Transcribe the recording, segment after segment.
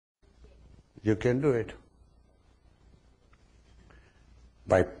You can do it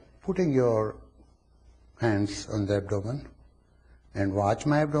by putting your hands on the abdomen and watch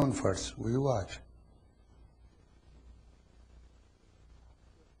my abdomen first. Will you watch?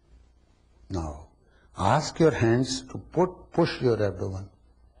 Now, ask your hands to push your abdomen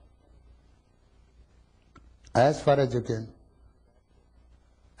as far as you can.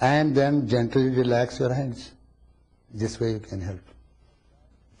 And then gently relax your hands. This way you can help.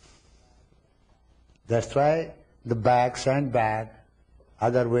 That's why the back, sandbag,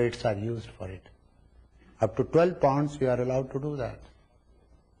 other weights are used for it. Up to 12 pounds we are allowed to do that.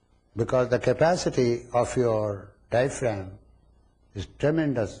 Because the capacity of your diaphragm is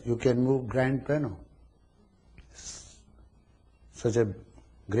tremendous. You can move grand piano. Such a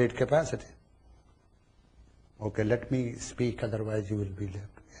great capacity. Okay, let me speak, otherwise you will be left.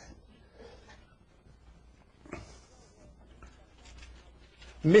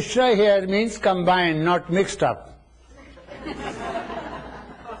 Mishra here means combined, not mixed up.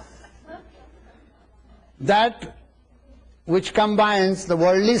 That which combines the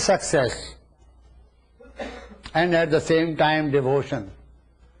worldly success and at the same time devotion.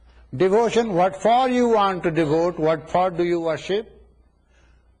 Devotion, what for you want to devote, what for do you worship?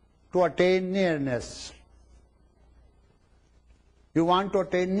 To attain nearness. You want to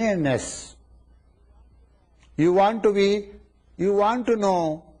attain nearness. You want to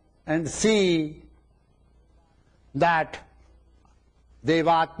know and see that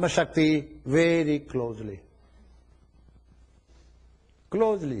Devatma Shakti very closely.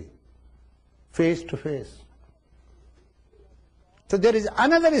 Closely. Face to face. So there is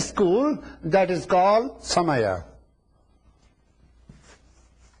another school that is called Samaya.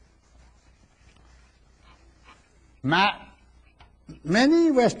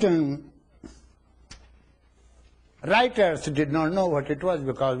 Many Western writers did not know what it was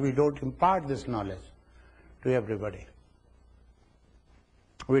because we don't impart this knowledge to everybody.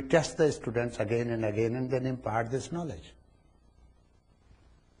 We test the students again and again and then impart this knowledge.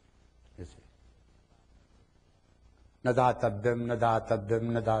 You see. Nadatavyam,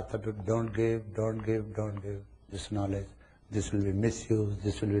 nadatavyam, nadatavyam. Don't give, don't give, don't give this knowledge. This will be misused,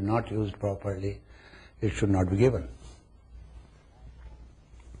 this will be not used properly. It should not be given.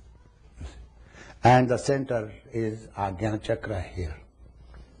 And the center is Ajna Chakra here.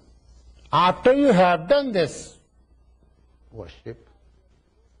 After you have done this worship,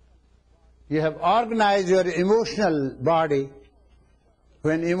 you have organized your emotional body.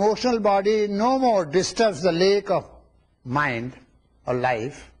 When emotional body no more disturbs the lake of mind or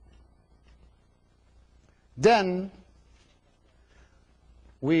life, then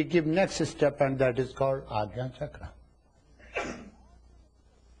we give next step, and that is called Ajna Chakra.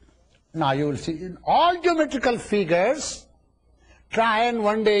 Now you will see in all geometrical figures, try and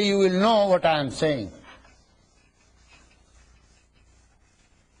one day you will know what I am saying.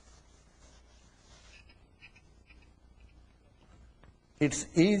 It's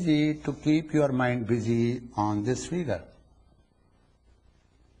easy to keep your mind busy on this figure.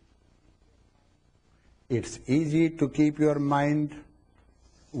 It's easy to keep your mind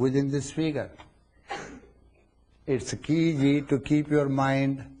within this figure. It's easy to keep your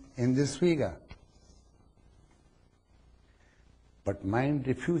mind in this figure. But mind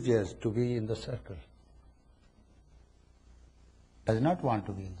refuses to be in the circle. Does not want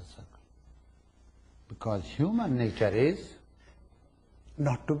to be in the circle. Because human nature is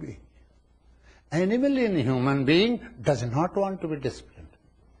not to be. Animal in human being does not want to be disciplined.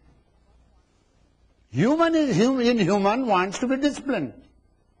 Human in human wants to be disciplined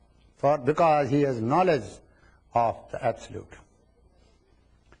because he has knowledge of the Absolute.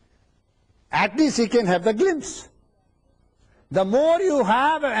 At least he can have the glimpse. The more you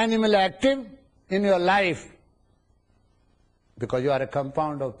have an animal active in your life, because you are a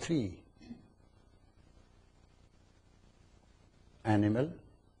compound of three, animal,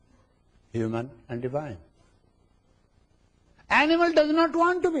 human and divine. Animal does not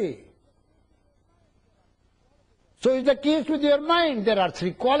want to be. So is the case with your mind. There are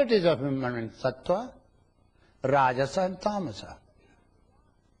three qualities of human mind: sattva, rajasa and tamasa.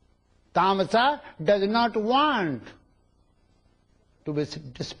 Tamasa does not want to be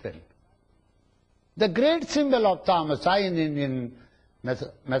disciplined. The great symbol of tamasa in Indian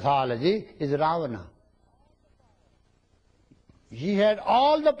mythology is Ravana. He had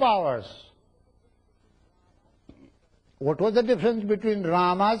all the powers. What was the difference between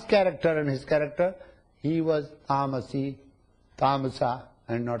Rama's character and his character? He was tamasa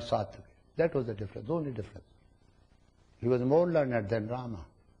and not sattvic. That was the difference, the only difference. He was more learned than Rama.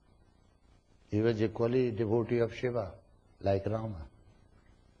 He was equally devotee of Shiva, like Rama.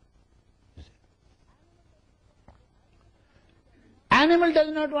 You see. Animal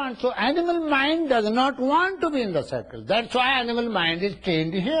does not want. So animal mind does not want to be in the circle. That's why animal mind is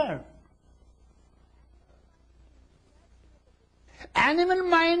trained here. Animal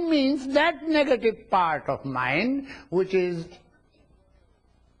mind means that negative part of mind which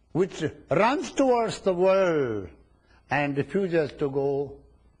runs towards the world and refuses to go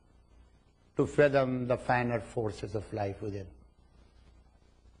to fathom the finer forces of life within.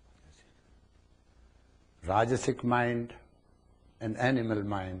 Rajasic mind and animal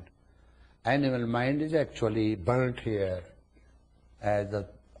mind. Animal mind is actually burnt here as the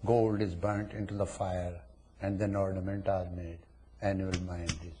gold is burnt into the fire and then ornaments are made. Animal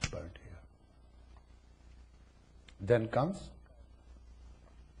mind is burnt here. Then comes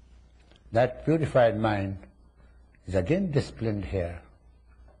that purified mind is again disciplined here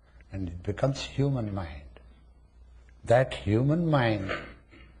and it becomes human mind. That human mind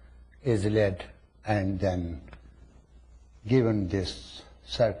is led and then given this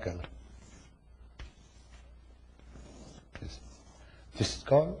circle. This is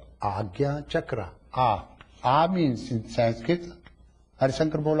called Agya Chakra. A means in Sanskrit.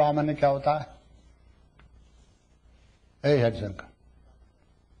 Harishankar बोलो आ माने क्या होता है? ए हरिशंकर,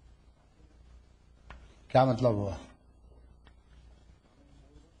 क्या मतलब हुआ?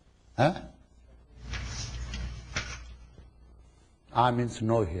 हैं? A means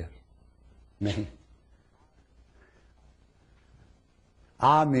no here. नहीं.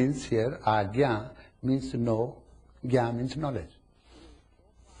 A means here, Agya means no, Gya means knowledge.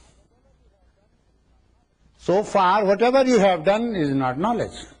 So far, whatever you have done is not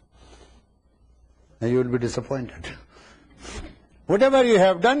knowledge. And you will be disappointed. Whatever you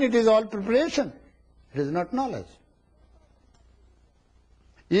have done, it is all preparation. It is not knowledge.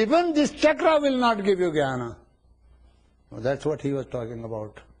 Even this chakra will not give you jnana. Well, that's what he was talking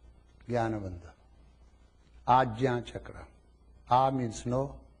about, jnana bandha. Ajna chakra. A means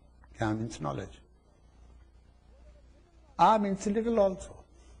no, Gya means knowledge. A means little also.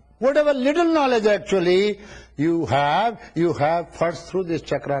 Whatever little knowledge actually you have first through this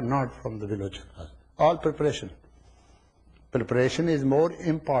chakra, not from the below chakra. All preparation. Preparation is more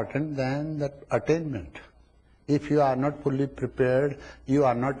important than the attainment. If you are not fully prepared, you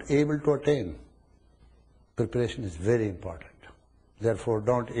are not able to attain. Preparation is very important. Therefore,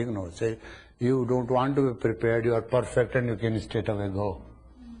 don't ignore. Say, you don't want to be prepared, you are perfect and you can straight away go.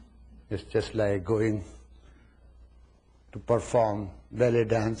 It's just like going to perform belly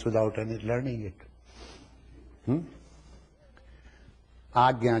dance without any learning it.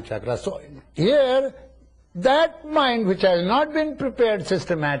 Agya chakra. So here, that mind which has not been prepared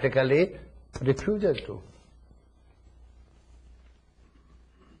systematically refuses to.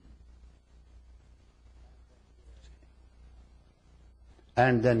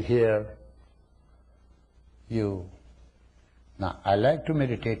 And then here, now I like to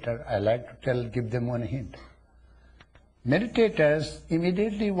meditator, I like to give them one hint. Meditators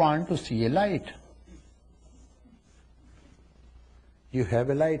immediately want to see a light. You have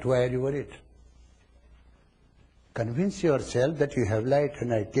a light, why are you worried? Convince yourself that you have light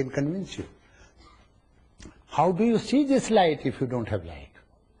and I can convince you. How do you see this light if you don't have light?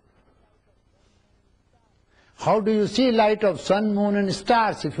 How do you see light of sun, moon and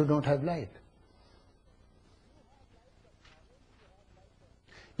stars if you don't have light?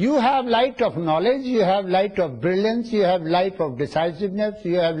 You have light of knowledge, you have light of brilliance, you have light of decisiveness,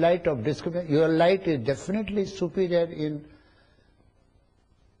 you have light of discrimination. Your light is definitely superior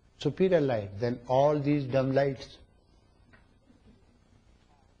light than all these dumb lights.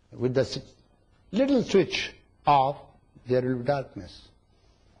 With the little switch off, there will be darkness.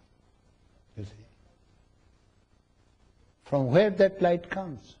 You see? From where that light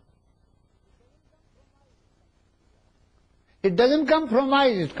comes? It doesn't come from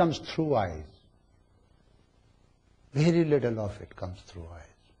eyes, it comes through eyes. Very little of it comes through eyes.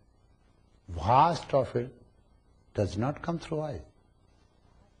 Vast of it does not come through eyes.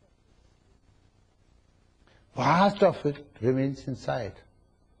 Vast of it remains inside.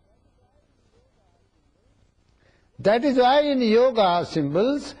 That is why in yoga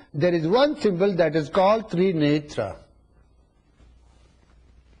symbols, there is one symbol that is called Trinetra.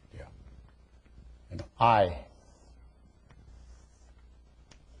 Eye.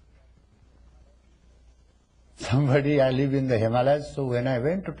 I live in the Himalayas, so when I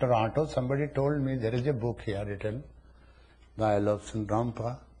went to Toronto, somebody told me there is a book here written by Lobsang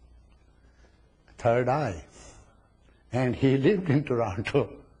Rampa, Third Eye. And he lived in Toronto.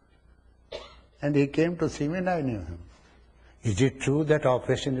 And he came to see me and I knew him. Is it true that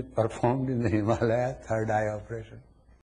operation is performed in the Himalayas, third eye operation?